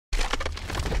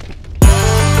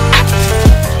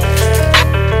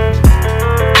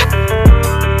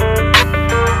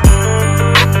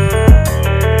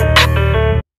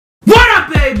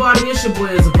it's your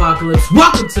boy is Apocalypse.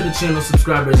 Welcome to the channel,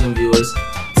 subscribers and viewers.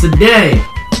 Today,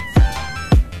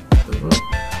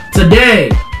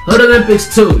 Hood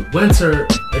Olympics 2, Winter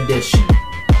Edition.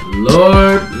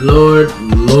 Lord.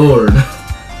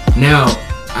 Now,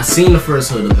 I seen the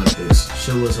first Hood Olympics.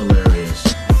 Shit was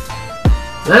hilarious.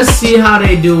 Let's see how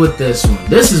they do with this one.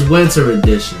 This is Winter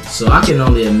Edition, so I can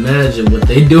only imagine what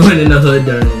they doing in the hood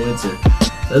during the winter.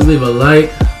 Let's leave a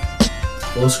like.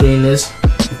 Full screen this.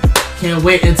 Can't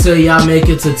wait until y'all make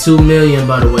it to 2 million,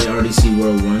 by the way, RDC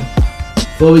World 1.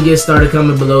 Before we get started,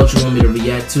 comment below what you want me to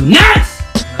react to next!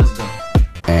 Let's go.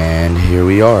 And here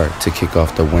we are to kick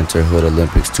off the Winter Hood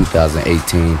Olympics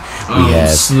 2018. We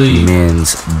have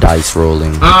men's dice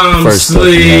rolling. First up,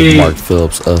 we have Mark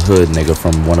Phillips, a hood nigga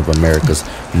from one of America's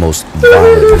most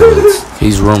violent hoods.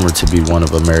 He's rumored to be one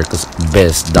of America's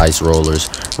best dice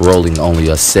rollers, rolling only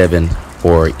a 7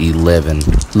 or 11.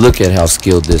 Look at how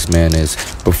skilled this man is.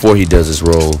 Before he does his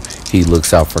roll, he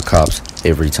looks out for cops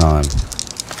every time.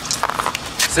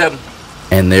 7.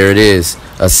 And there it is,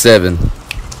 a 7.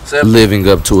 Living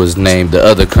up to his name. The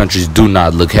other countries do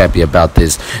not look happy about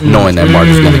this, knowing that Mark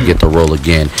is going to get the roll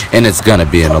again, and it's going to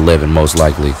be an 11 most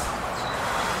likely.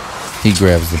 He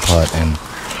grabs the pot and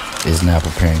is now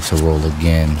preparing to roll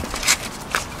again.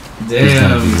 Damn. He's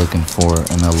going to be looking for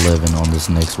an 11 on this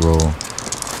next roll.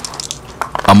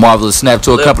 A marvelous snap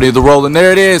to accompany the roll, and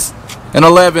there it is, an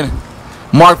 11.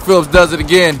 Mark Phillips does it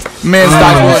again. Men's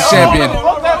dice rolling champion.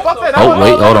 Oh,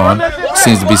 wait, hold on.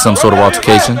 Seems to be some sort of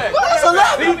altercation.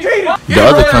 The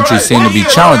other countries seem to be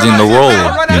challenging the roll.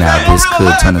 Now, this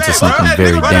could turn into something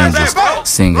very dangerous,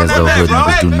 seeing as though hood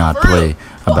niggas do not play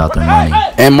about their money.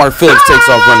 And Mark Phillips takes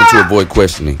off running to avoid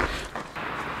questioning.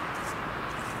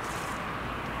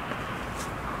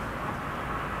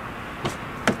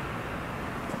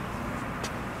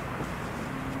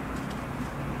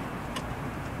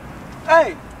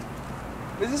 Hey,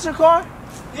 is this your car?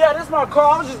 Yeah, this is my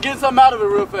car. I'm just getting something out of it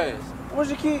real fast. Where's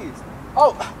your keys?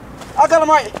 Oh, I got them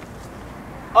right.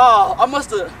 I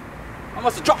must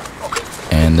have dropped. Okay.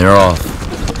 And they're off.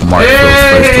 Mark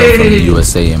Phillips first up from the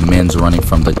USA and men's running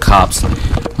from the cops.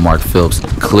 Mark Phillips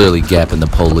clearly gapping the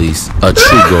police. A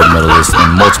true gold medalist in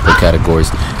multiple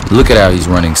categories. Look at how he's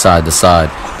running side to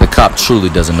side. The cop truly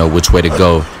doesn't know which way to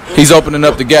go. He's opening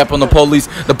up the gap on the police.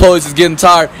 The police is getting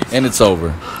tired, and it's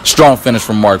over. Strong finish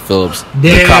from Mark Phillips. Damn.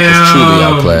 The cop is truly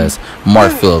outclassed.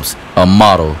 Mark Phillips, a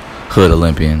model hood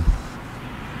Olympian.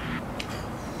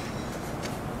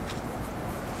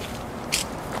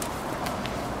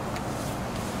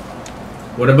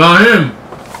 What about him?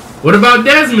 What about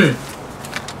Desmond?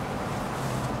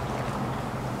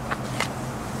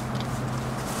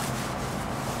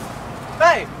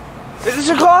 Hey, is this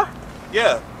your car?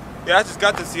 Yeah, I just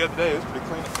got this the other day. It was pretty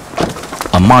clean.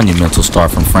 A monumental start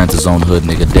from France's own hood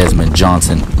nigga Desmond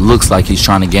Johnson. Looks like he's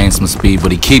trying to gain some speed,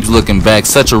 but he keeps looking back.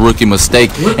 Such a rookie mistake,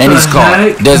 and he's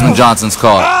caught. Desmond Johnson's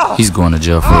caught. He's going to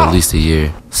jail for at least a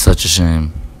year. Such a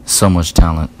shame. So much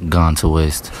talent gone to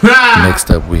waste. Next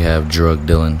up, we have drug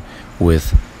dealing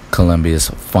with Colombia's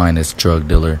finest drug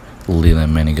dealer,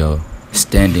 Leland Manigo.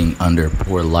 Standing under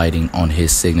poor lighting on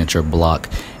his signature block,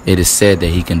 it is said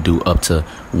that he can do up to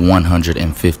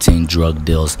 115 drug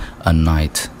deals a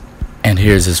night. And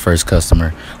here's his first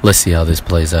customer. Let's see how this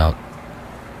plays out.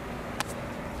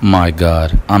 My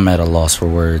God, I'm at a loss for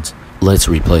words. Let's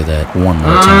replay that one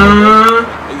more time.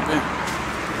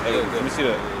 Hey, let me see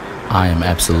that. I am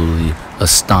absolutely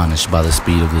astonished by the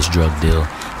speed of this drug deal.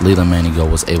 Leland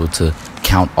Manigo was able to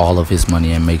count all of his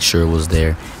money and make sure it was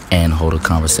there and hold a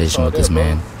conversation with this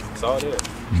man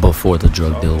before the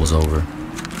drug deal was over.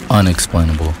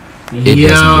 Unexplainable. It doesn't get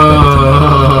better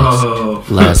than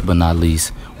that. Last but not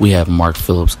least, we have Mark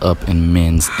Phillips up in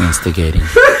men's instigating.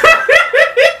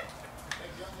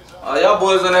 Oh, y'all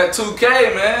boys on that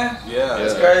 2K, man. Yeah,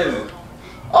 That's crazy.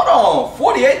 Hold on,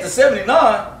 48 to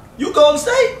 79. You Golden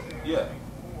State? Yeah.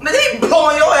 Nigga, he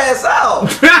blowing your ass out.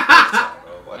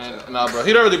 Nah, bro,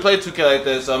 he don't really play 2K like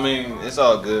this. I mean, it's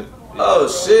all good. Oh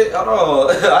shit, hold on.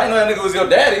 I didn't know that nigga was your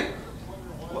daddy.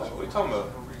 What are you talking about?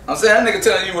 I'm saying that nigga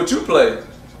telling you what you play.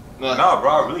 Nah, bro,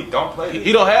 I really don't play this.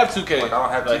 He don't have 2K. Like, I don't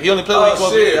have 2K. He only play when he Oh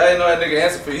comes shit, here. I didn't know that nigga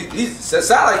answer for you. He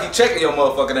sound like he checking your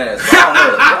motherfucking ass. But I don't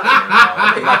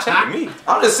know. He not checking me.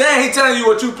 I'm just saying he telling you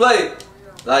what you play.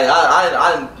 Like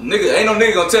nigga, ain't no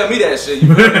nigga gonna tell me that shit. You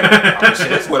feel me? I mean,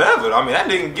 shit, it's whatever. I mean, that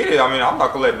nigga can get it. I mean, I'm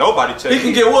not gonna let nobody check He can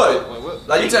me. get what?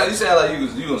 Like you saying like you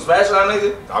gonna smash that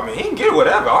nigga? I mean, he can get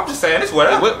whatever. I'm just saying it's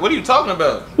whatever. What are you talking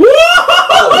about?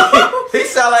 Oh, he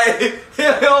sound like he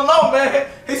don't know, man.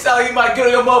 He sound like he might get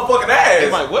on your motherfucking ass. Hey,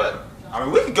 Mike, what? I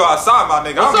mean, we can go outside, my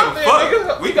nigga. What's I up don't give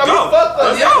then, a fuck. nigga? We You got can me go. fucked up.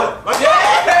 Let's go. Let's go.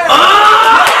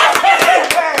 Yeah.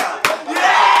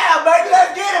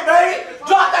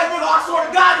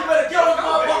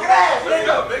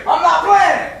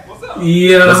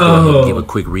 Yo. Let's go ahead and give a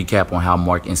quick recap on how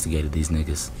Mark instigated these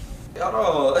niggas. Y'all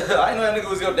know, I know that nigga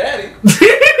was your daddy.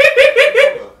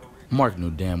 Mark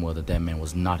knew damn well that that man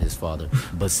was not his father,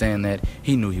 but saying that,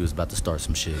 he knew he was about to start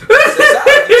some shit.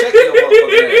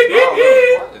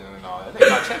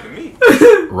 Not checking me.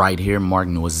 Right here, Mark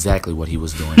knew exactly what he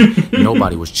was doing.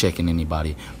 Nobody was checking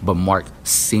anybody, but Mark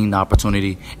seen the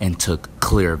opportunity and took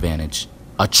clear advantage.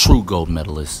 A true gold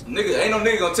medalist. Nigga, ain't no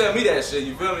nigga gonna tell me that shit,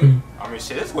 you feel me? I mean,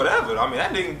 shit, it's whatever. I mean,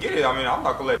 that nigga get it. I mean, I'm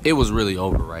not gonna let. It was really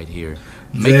over right here.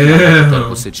 Making a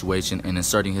hypothetical situation and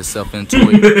inserting himself into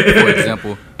it, for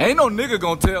example, ain't no nigga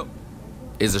gonna tell,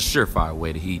 is a surefire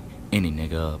way to heat any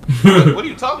nigga up. What are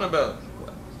you talking about?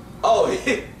 Oh,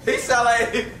 he sound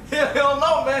like he don't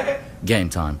know, man. Game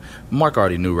time. Mark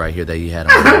already knew right here that he had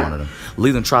him where he wanted him.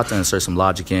 Leland tried to insert some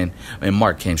logic in, and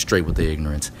Mark came straight with the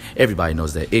ignorance. Everybody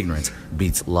knows that ignorance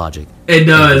beats logic. It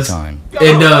does. Every time.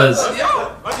 It does.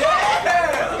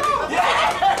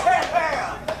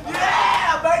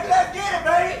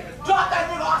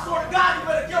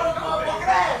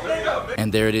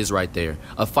 And there it is right there.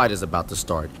 A fight is about to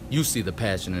start. You see the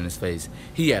passion in his face.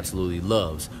 He absolutely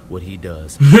loves what he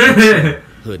does.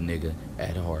 Hood nigga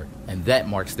at heart. And that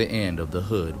marks the end of the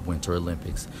Hood Winter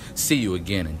Olympics. See you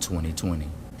again in 2020.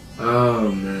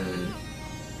 Oh, man.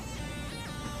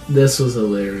 This was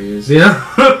hilarious. Yeah.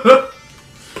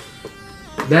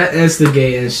 That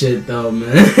instigating shit, though,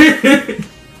 man.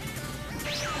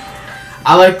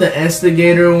 I like the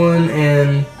instigator one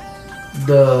and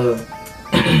the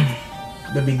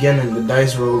beginning, the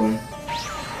dice rolling.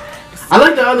 I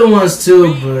like the other ones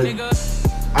too, but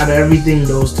out of everything,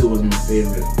 those two was my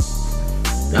favorite.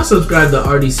 Y'all subscribe to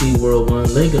RDC World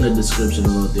 1, link in the description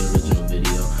below the original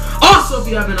video. Also, if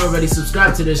you haven't already,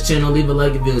 subscribe to this channel, leave a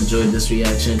like if you enjoyed this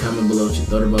reaction, comment below what you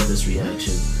thought about this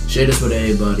reaction. Share this with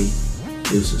everybody.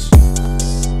 Deuces.